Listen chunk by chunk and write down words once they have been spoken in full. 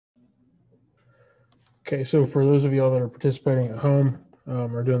Okay, so for those of y'all that are participating at home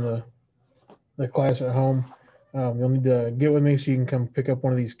or doing the class at home, you'll need to get with me so you can come pick up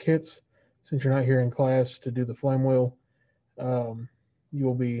one of these kits. Since you're not here in class to do the flame wheel, um, you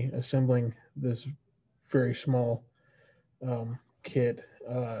will be assembling this very small kit.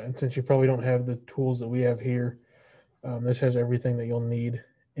 And since you probably don't have the tools that we have here, this has everything that you'll need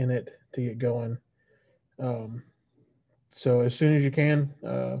in it to get going. Um, so as soon as you can,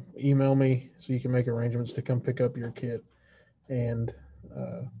 email me so you can make arrangements to come pick up your kit and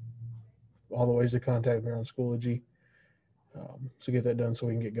uh, all the ways to contact me on Schoology. So get that done so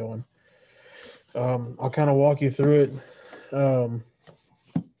we can get going. I'll kind of walk you through it to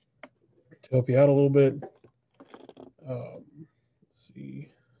help you out a little bit. Let's see,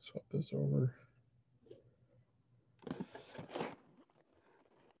 swap this over.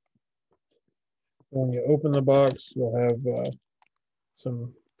 When you open the box, you'll have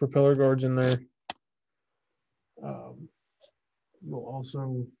some propeller guards in there. You'll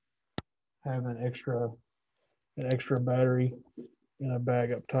also have an extra battery in a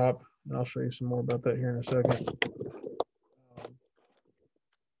bag up top, and I'll show you some more about that here in a second.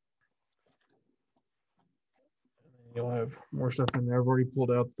 You'll have more stuff in there. I've already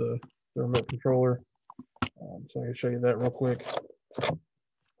pulled out the remote controller, so I can show you that real quick.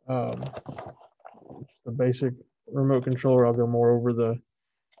 The basic remote controller, I'll go more over the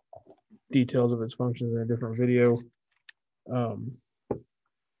details of its functions in a different video.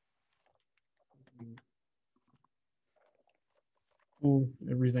 Pull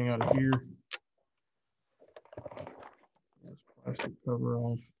everything out of here. This plastic cover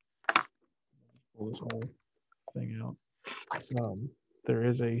off. Pull this whole thing out. There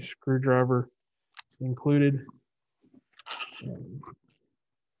is a screwdriver included. So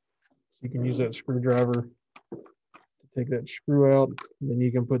you can use that screwdriver to take that screw out. Then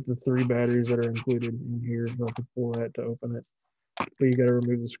you can put the 3 batteries that are included in here. You have to pull that to open it, but you got to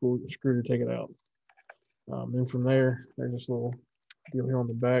remove the screw to take it out. Then from there, there's this little deal here on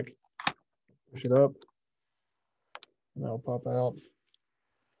the back. Push it up, and that'll pop out.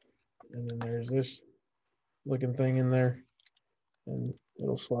 And then there's this looking thing in there, and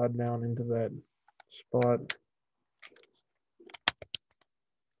it'll slide down into that spot.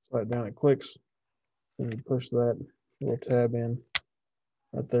 Slide down, it clicks, and you push that little tab in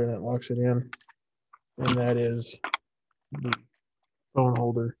right there, and it locks it in. And that is the phone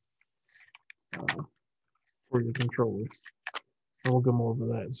holder for your controller. And we'll go more over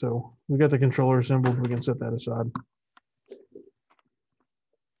that. So we got the controller assembled. We can set that aside.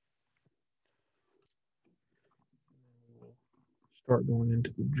 We'll start going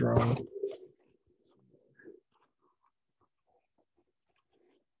into the drum.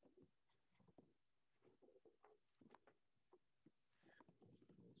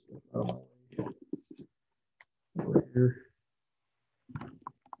 Over here.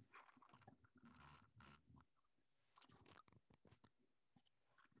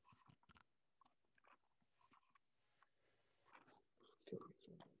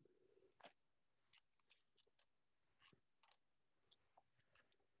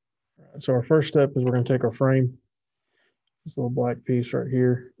 So our first step is we're going to take our frame, this little black piece right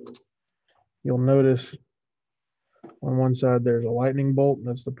here. You'll notice on one side there's a lightning bolt,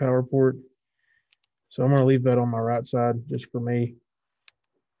 that's the power port. So I'm going to leave that on my right side just for me.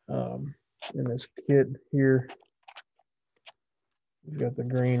 In this kit here, we've got the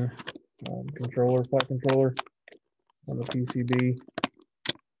green controller, flat controller on the PCB.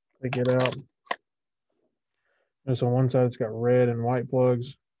 Take it out. Notice on one side it's got red and white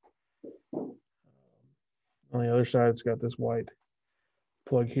plugs. On the other side, it's got this white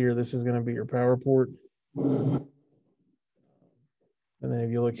plug here. This is going to be your power port. And then if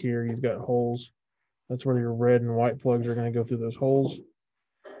you look here, you've got holes. That's where your red and white plugs are going to go through those holes.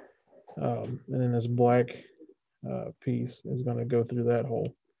 And then this black piece is going to go through that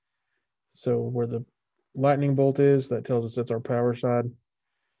hole. So where the lightning bolt is, that tells us that's our power side.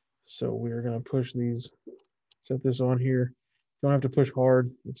 So we're going to push these, set this on here. Don't have to push hard.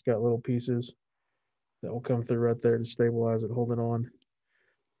 It's got little pieces that will come through right there to stabilize it, hold it on.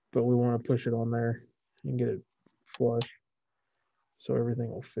 But we want to push it on there and get it flush so everything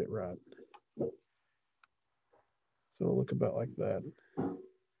will fit right. So it'll look about like that.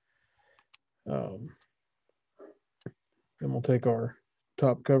 Then we'll take our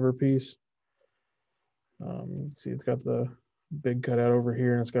top cover piece. See, it's got the big cutout over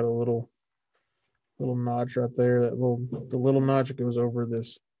here, and it's got a little notch right there. The little notch goes over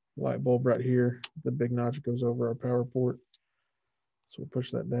this light bulb right here. The big notch goes over our power port. So we'll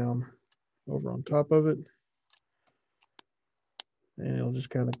push that down over on top of it, and it'll just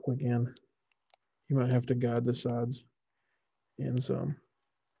kind of click in you might have to guide the sides in some.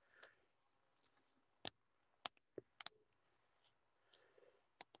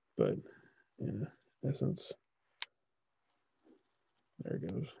 But in essence, there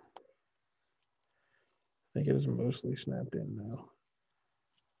it goes. I think it is mostly snapped in now.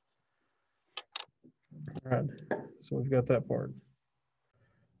 All right, so we've got that part.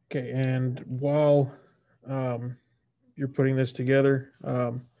 Okay, and while you're putting this together,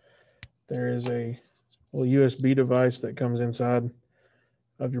 there is a little USB device that comes inside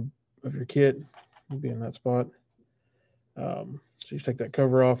of your kit. It'll be in that spot. So you take that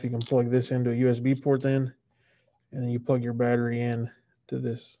cover off. You can plug this into a USB port then, and then you plug your battery in to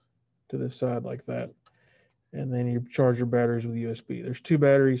this side like that, and then you charge your batteries with USB. There's 2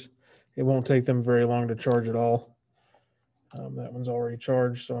 batteries. It won't take them very long to charge it all. That one's already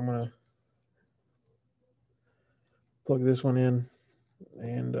charged, so I'm gonna plug this one in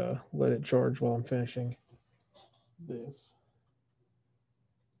and let it charge while I'm finishing this.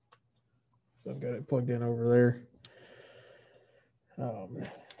 So I've got it plugged in over there.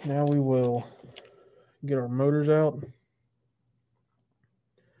 Now we will get our motors out.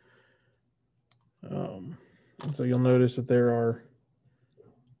 So you'll notice that there are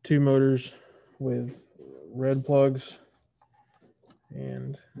 2 motors with red plugs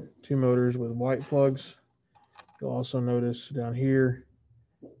and 2 motors with white plugs. You'll also notice down here,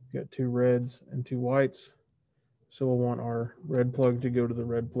 we've got 2 reds and 2 whites. So we'll want our red plug to go to the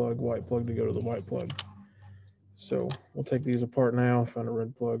red plug, white plug to go to the white plug. So we'll take these apart now, find a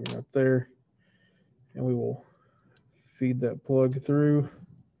red plug right there, and we will feed that plug through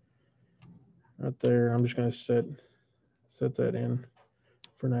right there. I'm just going to set that in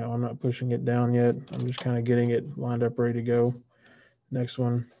for now. I'm not pushing it down yet. I'm just kind of getting it lined up, ready to go. Next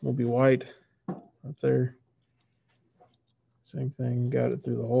one will be white right there. Same thing, got it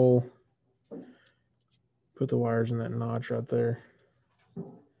through the hole. Put the wires in that notch right there.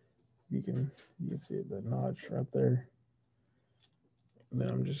 You can see it, that notch right there. And then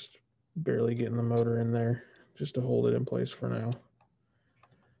I'm just barely getting the motor in there just to hold it in place for now.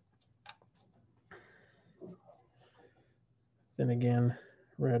 Then again,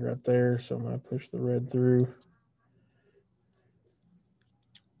 red right there, so I'm going to push the red through.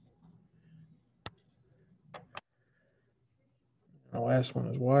 The last one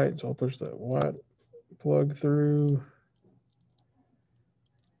is white, so I'll push that white plug through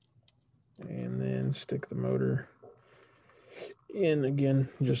and then stick the motor in again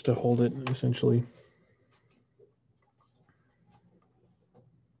just to hold it essentially.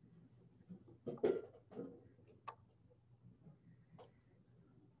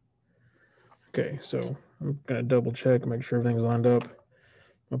 Okay, so I'm going to double check, make sure everything's lined up.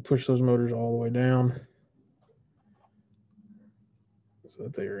 I'll push those motors all the way down so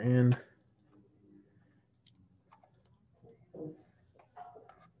that they are in.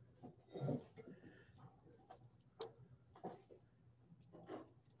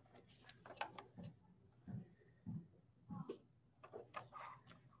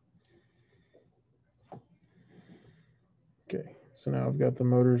 Okay, so now I've got the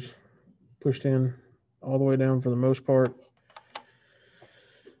motors pushed in all the way down for the most part.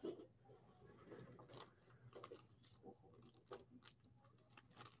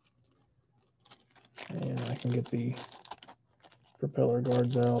 And I can get the propeller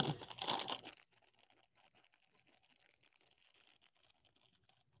guards out.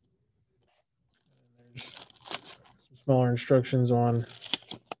 There's some smaller instructions on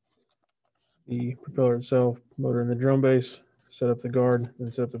the propeller itself, motor in the drum base, set up the guard,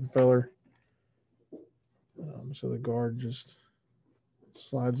 then set up the propeller. So the guard just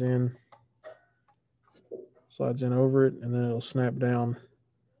slides in over it, and then it'll snap down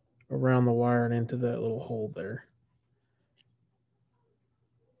around the wire and into that little hole there.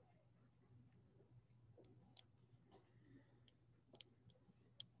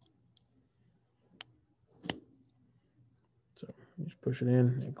 So you just push it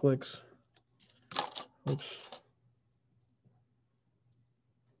in, it clicks. Oops.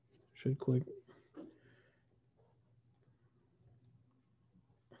 Should click.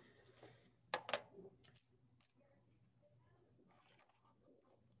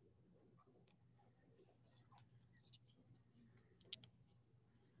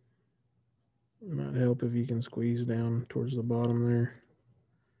 It might help if you can squeeze down towards the bottom there.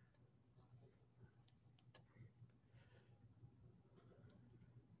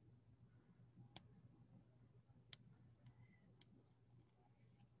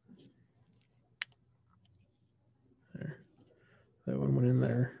 There. That one went in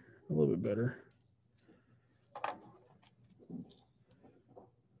there a little bit better.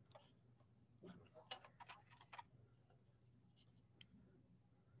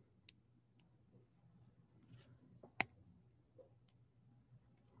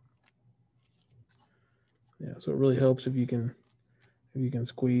 So it really helps if you can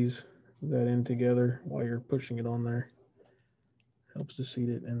squeeze that in together while you're pushing it on there. Helps to seat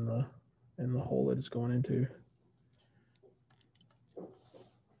it in the hole that it's going into.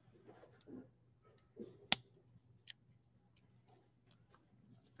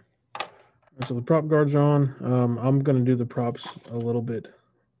 So the prop guard's on. I'm going to do the props a little bit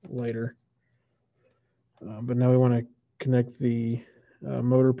later. But now we want to connect the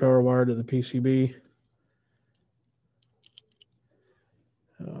motor power wire to the PCB.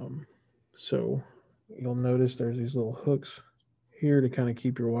 So you'll notice there's these little hooks here to kind of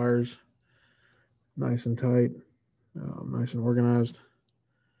keep your wires nice and tight, nice and organized.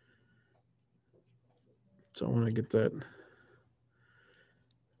 So I want to get that,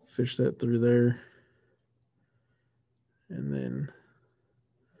 fish that through there, and then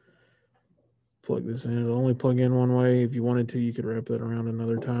plug this in. It'll only plug in one way. If you wanted to, you could wrap that around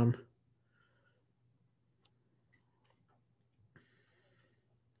another time.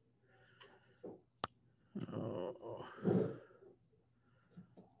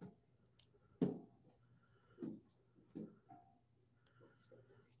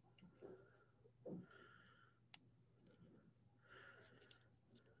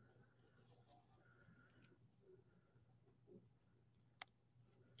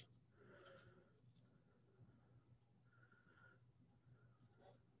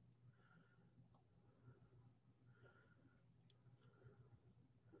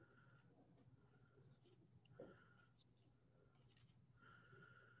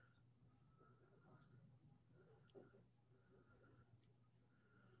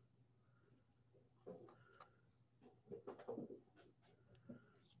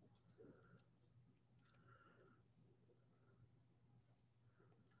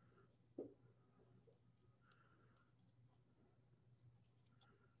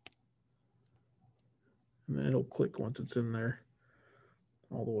 And then it'll click once it's in there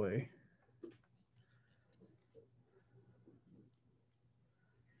all the way.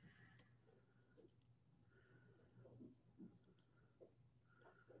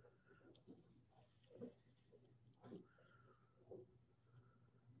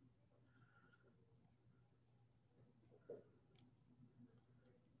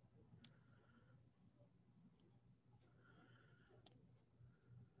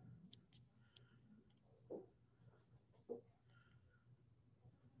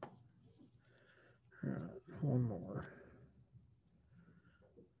 All right, one more.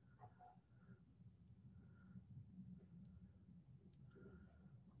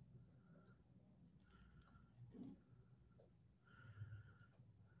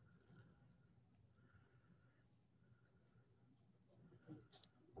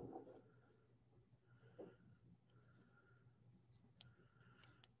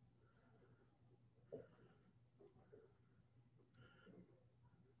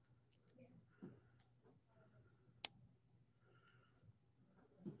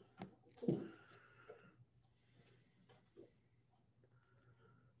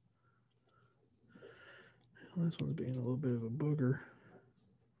 This one's being a little bit of a booger.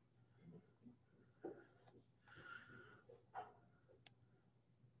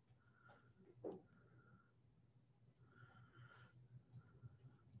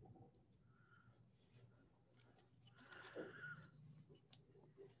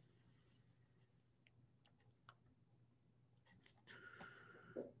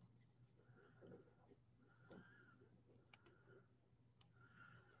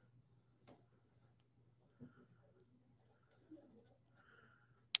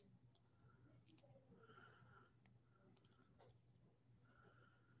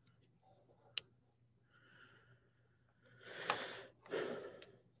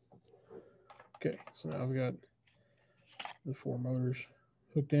 Okay, so now I've got the 4 motors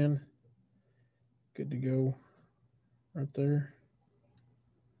hooked in. Good to go right there.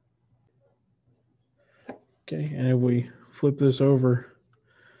 Okay, and if we flip this over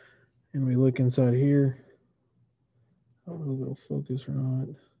and we look inside here, I don't know if it'll focus or not.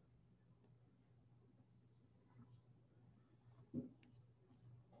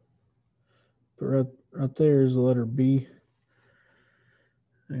 But right there is the letter B,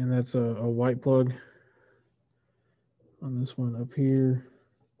 and that's a white plug. On this one up here,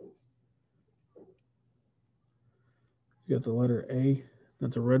 you got the letter A,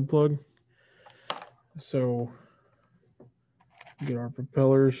 that's a red plug. So get our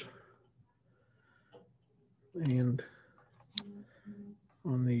propellers, and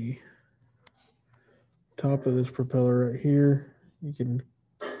on the top of this propeller right here, you can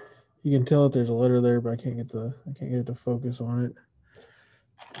tell that there's a letter there, but I can't get it to focus on it.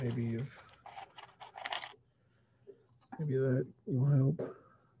 Maybe if Maybe that will help.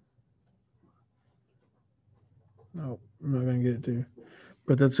 No, I'm not going to get it to.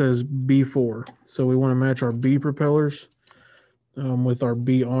 But that says B4. So we want to match our B propellers with our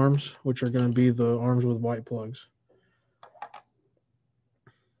B arms, which are going to be the arms with white plugs.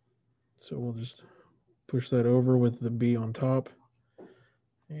 So we'll just push that over with the B on top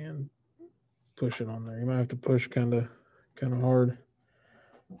and push it on there. You might have to push kind of hard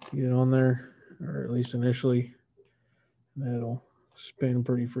to get it on there, or at least initially, and then it'll spin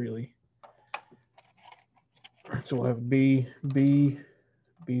pretty freely. So we'll have B, B,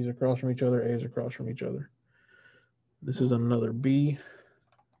 B's across from each other, A's across from each other. This is another B,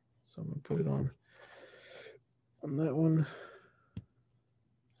 so I'm going to put it on that one.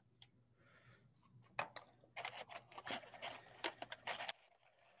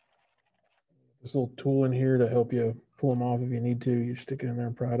 This little tool in here to help you pull them off if you need to. You stick it in there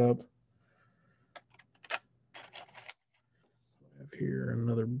and pry it up. I have here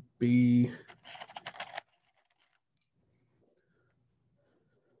another B.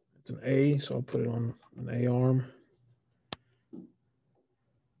 It's an A, so I'll put it on an A arm.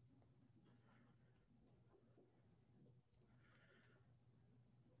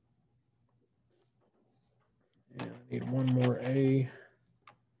 And I need one more A.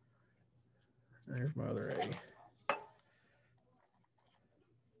 There's my other A.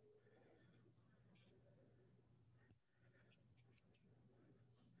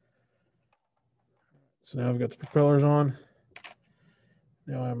 So now I've got the propellers on.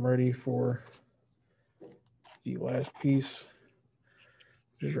 Now I'm ready for the last piece,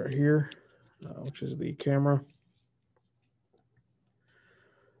 which is right here, which is the camera.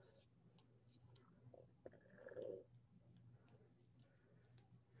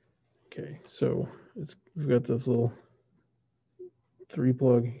 Okay, so we've got this little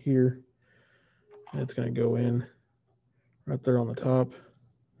 3-plug here. And it's going to go in right there on the top,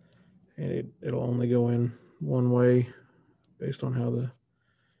 and it'll only go in one way based on how the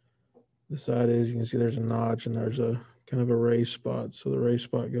side is. You can see there's a notch and there's a kind of a raised spot. So the raised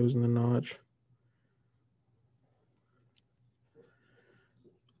spot goes in the notch.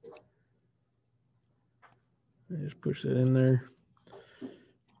 And just push it in there.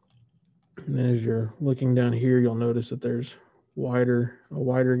 And then as you're looking down here, you'll notice that there's a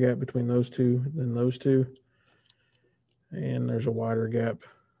wider gap between those two than those two. And there's a wider gap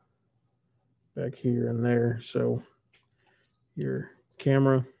back here and there. So your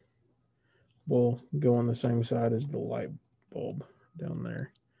camera will go on the same side as the light bulb down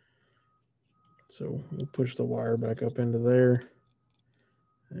there. So we'll push the wire back up into there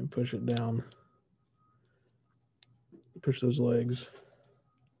and push it down. Push those legs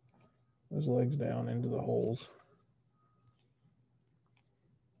down into the holes.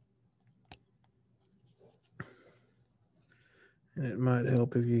 And it might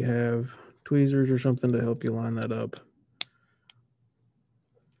help if you have tweezers or something to help you line that up.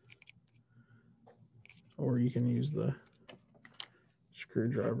 Or you can use the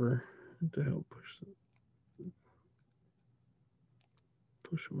screwdriver to help push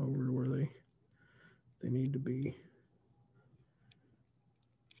them over to where they need to be.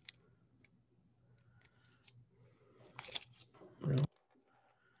 Well,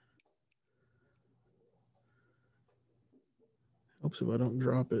 helps if I don't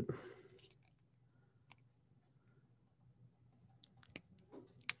drop it.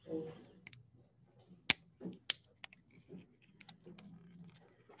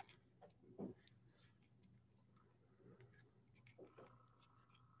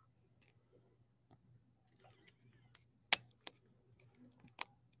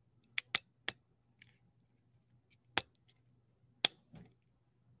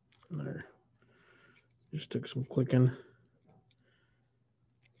 There. Just took some clicking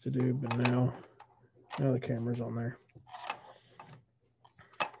to do, but now the camera's on there.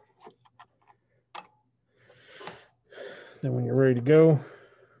 Then when you're ready to go,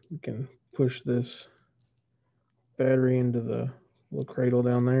 you can push this battery into the little cradle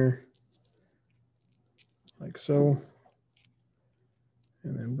down there, like so,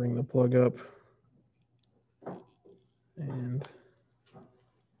 and then bring the plug up and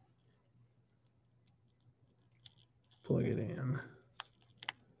plug it in.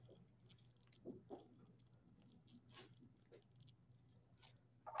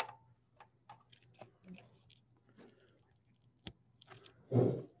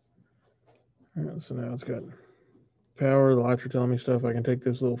 All right, so now it's got power. The lights are telling me stuff. I can take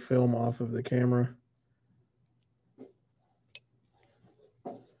this little film off of the camera.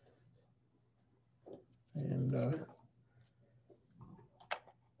 And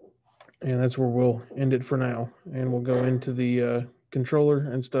And that's where we'll end it for now. And we'll go into the controller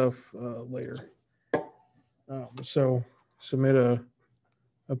and stuff later. So submit a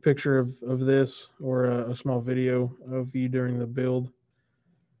picture of this or a small video of you during the build,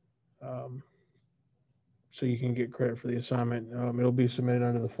 so you can get credit for the assignment. It'll be submitted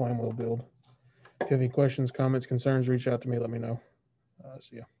under the Flywheel build. If you have any questions, comments, concerns, reach out to me. Let me know.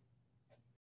 See ya.